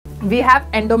we have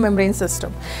endomembrane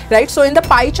system, right? So in the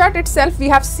pie chart itself, we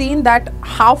have seen that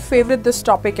how favorite this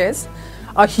topic is.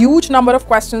 A huge number of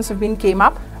questions have been came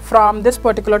up from this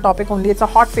particular topic only. It's a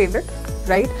hot favorite,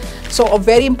 right? So a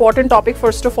very important topic,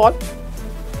 first of all.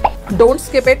 Don't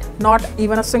skip it, not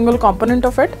even a single component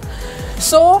of it.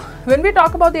 So when we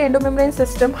talk about the endomembrane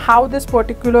system, how this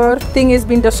particular thing is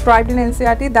being described in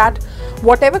NCERT, that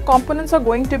whatever components are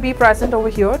going to be present over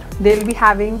here, they'll be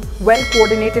having well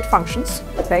coordinated functions,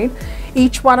 right?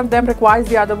 Each one of them requires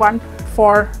the other one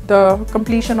for the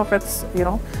completion of its,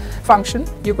 function,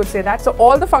 you could say that. So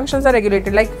all the functions are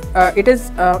regulated, like it is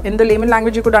in the layman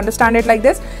language, you could understand it like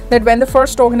this, that when the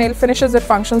first organelle finishes its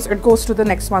functions, it goes to the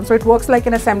next one. So it works like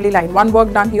an assembly line. One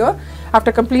work done here,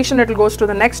 after completion it goes to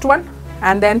the next one,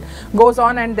 and then goes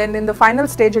on, and then in the final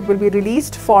stage it will be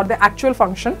released for the actual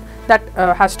function that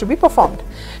has to be performed.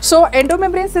 So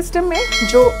endomembrane system mein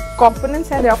jo components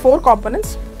hai, there are 4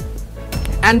 components,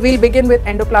 and we'll begin with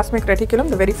endoplasmic reticulum,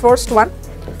 the very first one,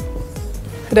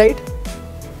 right?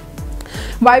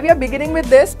 Why we are beginning with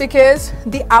this? Because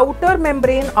the outer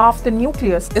membrane of the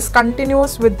nucleus is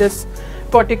continuous with this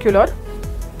particular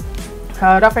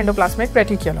rough endoplasmic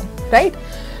reticulum, right?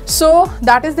 So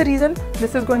that is the reason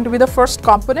this is going to be the first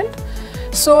component.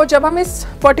 So जब हम इस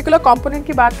particular component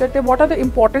की बात करते हैं, what are the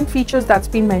important features that's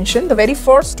been mentioned? The very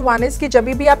first one is कि जब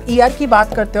भी आप ER की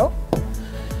बात करते हो,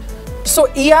 so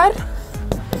ER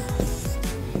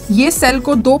ये सेल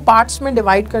को 2 parts में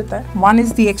divide करता है. One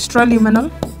is the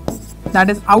extraluminal, that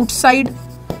is outside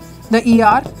the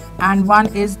ER, and one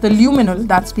is the luminal,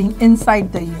 that's being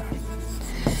inside the ER.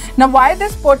 Now why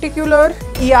this particular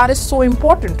ER is so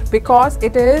important? Because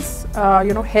it is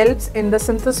helps in the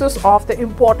synthesis of the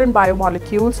important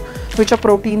biomolecules, which are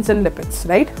proteins and lipids,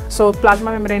 right? So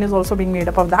plasma membrane is also being made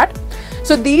up of that.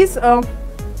 So these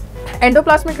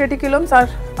endoplasmic reticulums are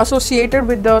associated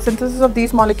with the synthesis of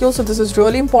these molecules, so this is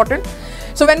really important.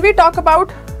 So when we talk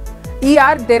about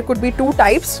ER, there could be 2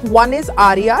 types. One is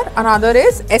RER, another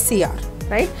is SER,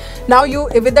 right? Now you,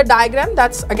 with the diagram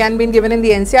that's again been given in the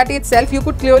NCERT itself, you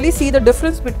could clearly see the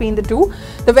difference between the two.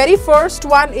 The very first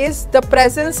one is the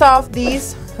presence of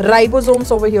these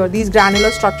ribosomes over here, these granular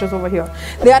structures over here.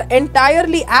 They are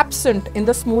entirely absent in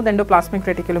the smooth endoplasmic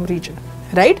reticulum region,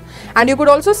 right? And you could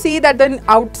also see that the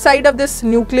outside of this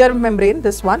nuclear membrane,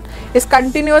 this one, is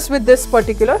continuous with this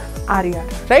particular RER,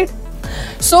 right?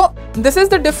 So this is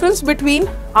the difference between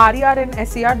RER and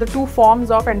SER, the 2 forms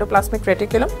of endoplasmic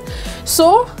reticulum.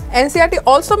 So NCERT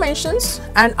also mentions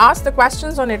and asks the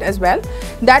questions on it as well,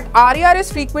 that RER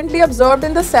is frequently observed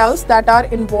in the cells that are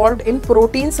involved in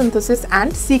protein synthesis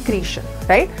and secretion,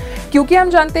 right? क्योंकि हम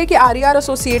जानते हैं कि RER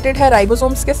associated है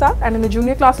ribosomes के साथ, and in the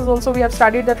junior classes also we have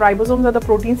studied that ribosomes are the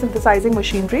protein synthesizing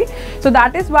machinery. So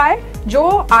that is why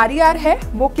जो RER है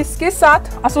वो किसके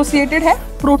साथ associated है?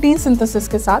 Protein synthesis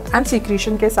के साथ and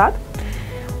secretion के साथ.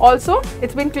 Also,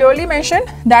 it's been clearly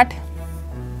mentioned that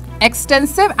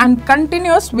extensive and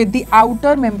continuous with the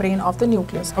outer membrane of the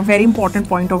nucleus. A very important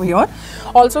point over here.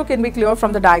 Also can be clear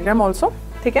from the diagram also.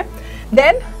 Okay?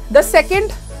 Then the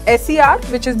second SER,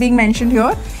 which is being mentioned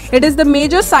here, it is the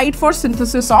major site for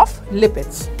synthesis of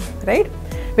lipids, right?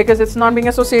 Because it's not being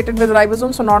associated with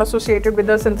ribosomes, so not associated with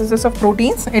the synthesis of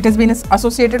proteins. It has been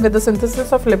associated with the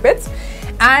synthesis of lipids.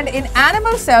 And in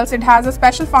animal cells, it has a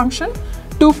special function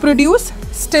to produce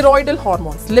steroidal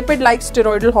hormones, lipid-like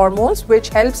steroidal hormones, which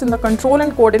helps in the control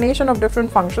and coordination of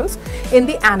different functions in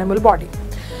the animal body.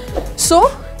 So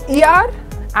ER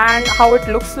and how it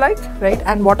looks like, right,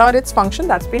 and what are its functions,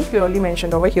 that's been clearly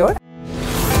mentioned over here.